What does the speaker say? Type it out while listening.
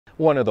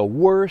One of the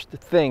worst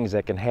things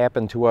that can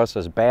happen to us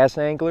as bass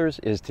anglers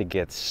is to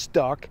get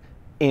stuck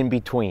in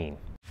between.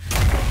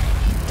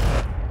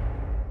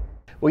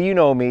 Well, you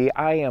know me,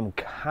 I am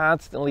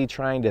constantly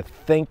trying to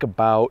think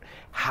about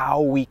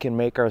how we can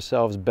make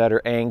ourselves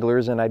better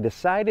anglers, and I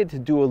decided to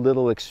do a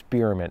little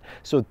experiment.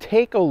 So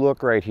take a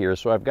look right here.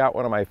 So I've got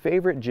one of my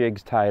favorite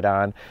jigs tied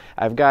on.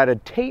 I've got a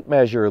tape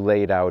measure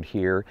laid out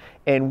here,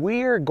 and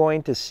we are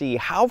going to see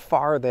how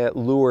far that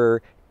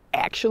lure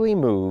actually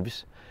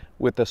moves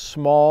with a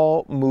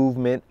small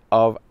movement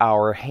of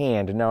our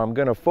hand. Now I'm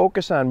going to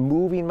focus on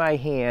moving my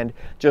hand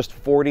just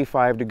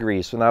 45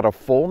 degrees, so not a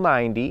full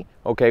 90,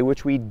 okay,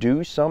 which we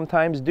do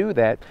sometimes do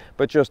that,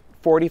 but just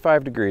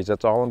 45 degrees.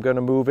 That's all I'm going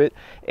to move it,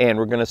 and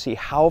we're going to see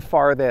how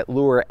far that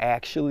lure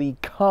actually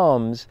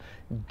comes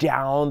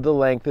down the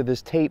length of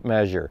this tape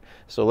measure.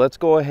 So let's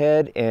go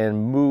ahead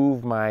and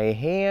move my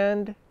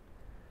hand,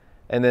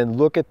 and then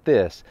look at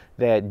this.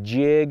 That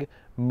jig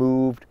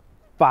moved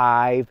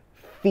 5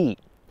 feet.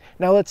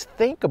 Now let's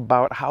think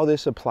about how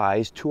this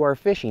applies to our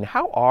fishing.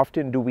 How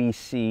often do we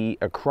see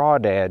a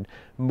crawdad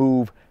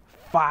move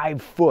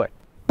 5 foot?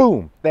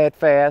 Boom, that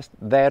fast,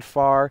 that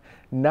far?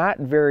 Not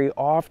very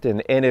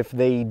often, and if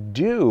they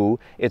do,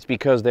 it's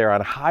because they're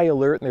on high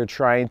alert and they're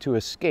trying to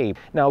escape.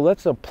 Now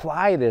let's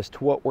apply this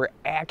to what we're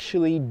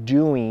actually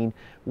doing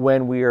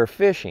when we are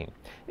fishing.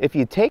 If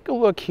you take a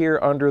look here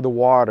under the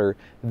water,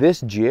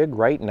 this jig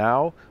right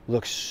now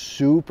looks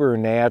super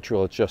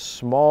natural. It's just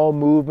small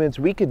movements.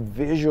 We could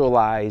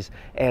visualize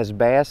as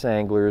bass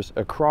anglers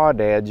a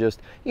crawdad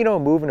just, you know,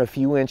 moving a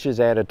few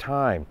inches at a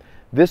time.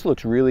 This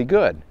looks really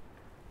good.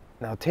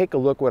 Now take a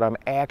look what I'm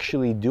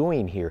actually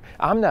doing here.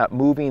 I'm not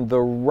moving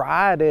the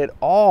rod at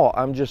all.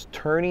 I'm just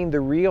turning the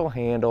reel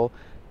handle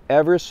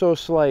ever so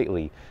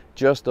slightly.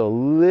 Just a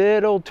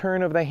little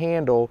turn of the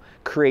handle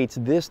creates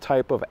this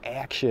type of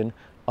action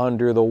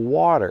under the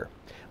water.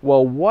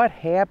 Well, what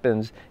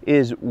happens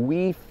is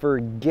we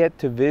forget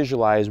to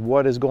visualize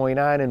what is going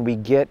on and we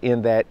get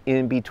in that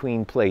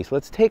in-between place.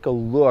 Let's take a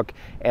look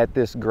at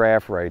this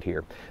graph right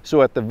here.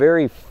 So at the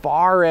very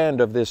far end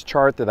of this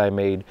chart that I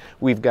made,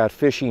 we've got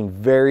fishing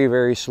very,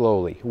 very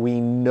slowly. We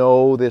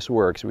know this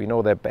works. We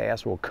know that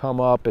bass will come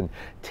up and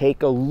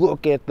take a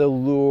look at the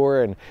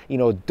lure and, you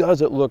know,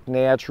 does it look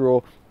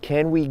natural?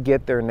 Can we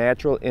get their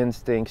natural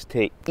instincts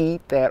to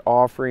eat that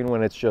offering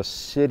when it's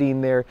just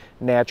sitting there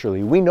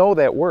naturally? We know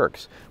that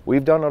works.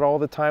 We've done it all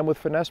the time with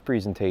finesse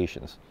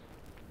presentations.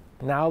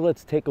 Now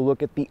let's take a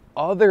look at the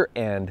other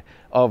end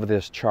of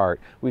this chart.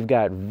 We've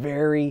got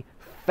very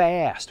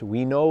fast.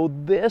 We know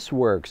this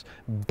works.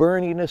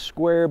 Burning a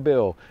square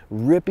bill,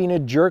 ripping a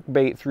jerk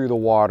bait through the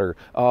water.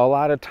 A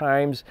lot of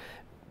times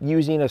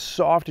using a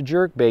soft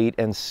jerk bait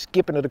and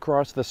skipping it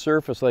across the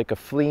surface like a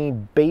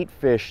fleeing bait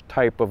fish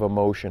type of a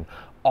motion.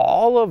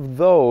 All of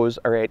those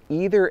are at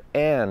either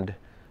end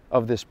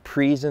of this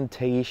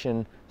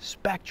presentation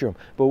spectrum,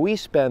 but we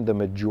spend the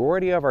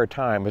majority of our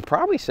time, it's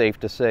probably safe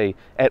to say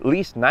at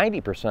least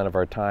 90% of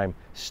our time,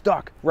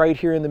 stuck right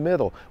here in the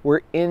middle. We're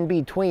in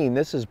between.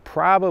 This is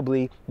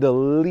probably the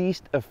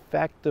least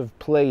effective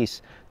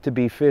place to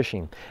be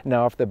fishing.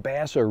 Now, if the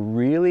bass are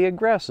really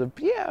aggressive,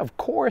 yeah, of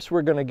course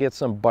we're going to get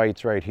some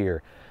bites right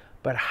here.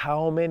 But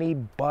how many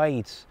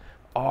bites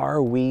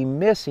are we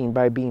missing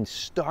by being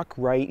stuck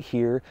right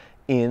here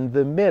in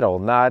the middle,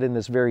 not in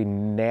this very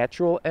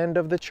natural end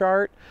of the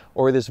chart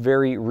or this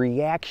very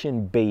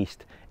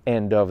reaction-based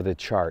end of the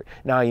chart?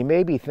 Now you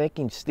may be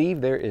thinking, Steve,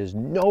 there is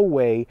no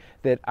way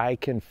that I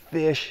can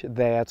fish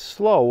that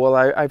slow. Well,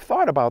 I've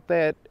thought about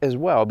that as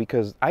well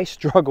because I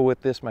struggle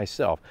with this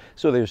myself.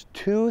 So there's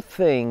two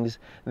things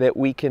that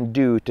we can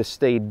do to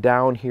stay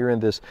down here in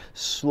this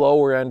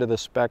slower end of the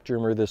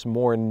spectrum or this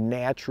more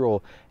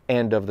natural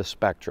end of the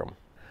spectrum.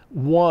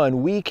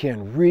 One, we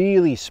can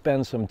really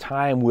spend some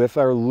time with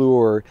our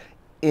lure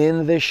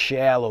in the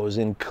shallows,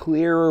 in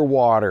clearer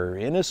water,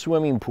 in a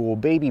swimming pool,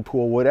 baby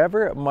pool,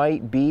 whatever it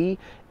might be,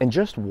 and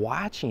just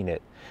watching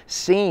it,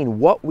 seeing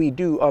what we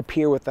do up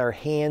here with our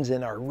hands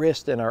and our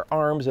wrist and our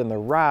arms and the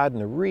rod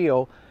and the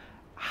reel.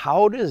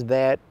 How does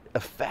that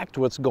affect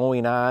what's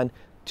going on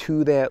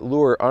to that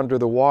lure under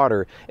the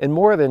water? And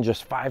more than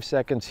just 5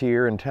 seconds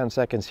here and 10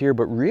 seconds here,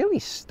 but really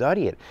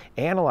study it,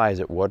 analyze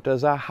it. What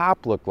does a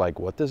hop look like?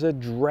 What does a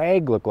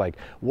drag look like?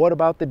 What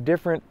about the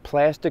different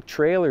plastic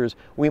trailers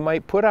we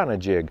might put on a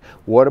jig?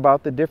 What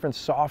about the different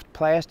soft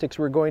plastics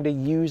we're going to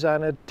use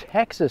on a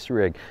Texas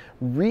rig?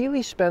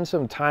 Really spend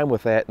some time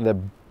with that, and the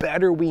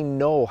better we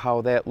know how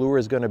that lure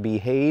is going to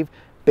behave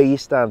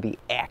based on the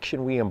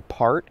action we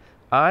impart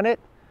on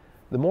it,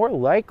 the more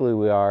likely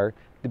we are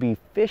to be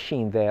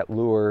fishing that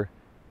lure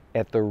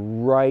at the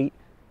right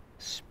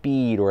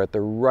speed or at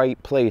the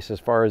right place as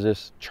far as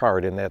this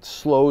chart, in that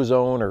slow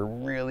zone or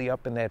really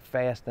up in that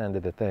fast end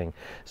of the thing.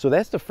 So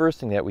that's the first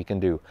thing that we can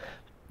do.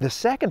 The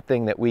second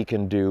thing that we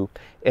can do,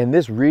 and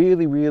this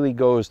really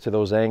goes to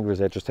those anglers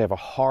that just have a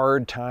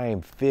hard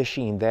time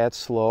fishing that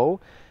slow,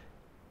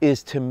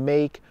 is to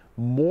make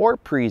more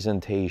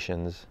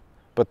presentations,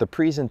 but the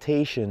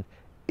presentation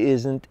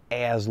isn't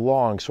as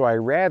long. So I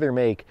rather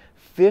make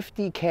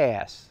 50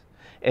 casts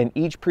and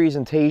each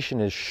presentation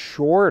is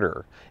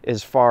shorter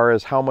as far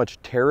as how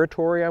much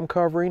territory I'm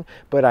covering,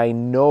 but I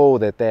know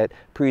that that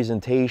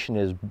presentation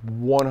is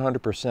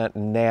 100%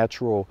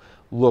 natural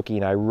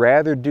looking. I'd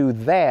rather do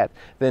that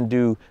than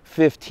do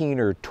 15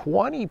 or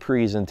 20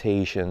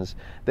 presentations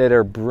that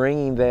are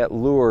bringing that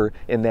lure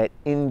in that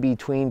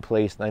in-between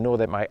place, and I know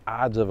that my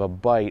odds of a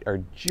bite are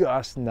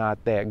just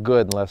not that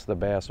good unless the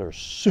bass are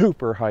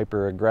super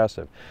hyper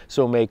aggressive.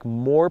 So make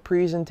more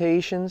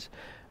presentations,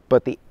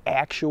 but the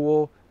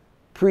actual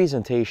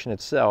presentation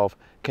itself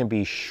can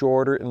be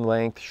shorter in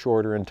length,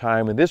 shorter in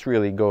time, and this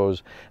really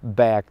goes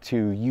back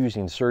to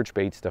using search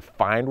baits to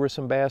find where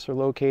some bass are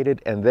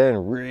located and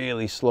then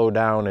really slow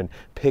down and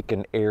pick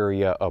an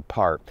area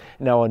apart.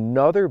 Now,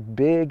 another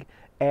big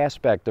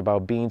aspect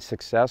about being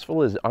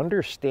successful is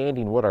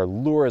understanding what our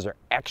lures are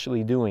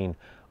actually doing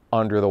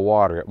under the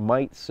water. It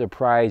might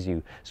surprise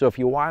you. So if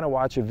you want to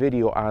watch a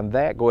video on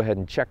that, go ahead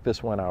and check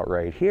this one out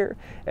right here,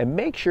 and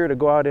make sure to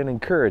go out and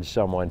encourage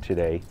someone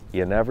today.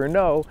 You never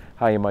know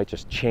how you might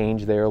just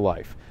change their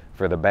life.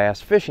 For the Bass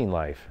Fishing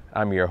Life,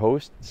 I'm your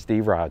host,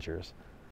 Steve Rogers.